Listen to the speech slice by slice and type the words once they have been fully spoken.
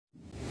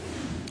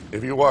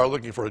If you are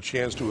looking for a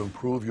chance to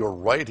improve your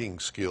writing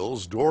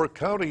skills, Door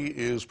County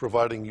is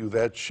providing you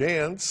that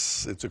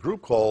chance. It's a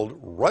group called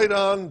Write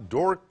On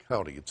Door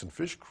County. It's in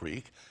Fish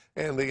Creek,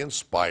 and they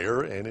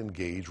inspire and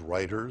engage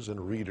writers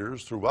and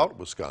readers throughout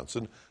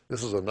Wisconsin.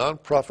 This is a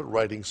nonprofit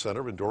writing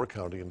center in Door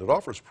County, and it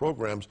offers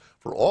programs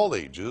for all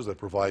ages that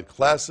provide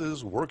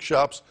classes,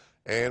 workshops,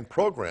 and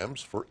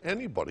programs for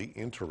anybody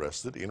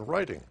interested in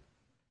writing.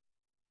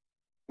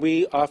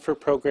 We offer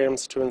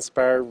programs to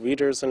inspire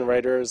readers and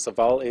writers of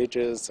all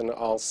ages and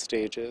all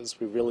stages.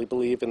 We really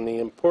believe in the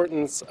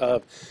importance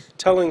of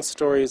telling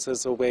stories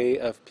as a way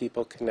of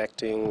people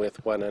connecting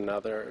with one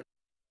another.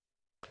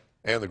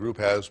 And the group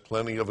has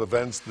plenty of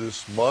events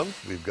this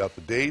month. We've got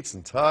the dates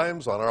and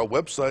times on our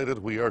website at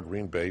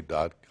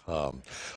wearegreenbay.com.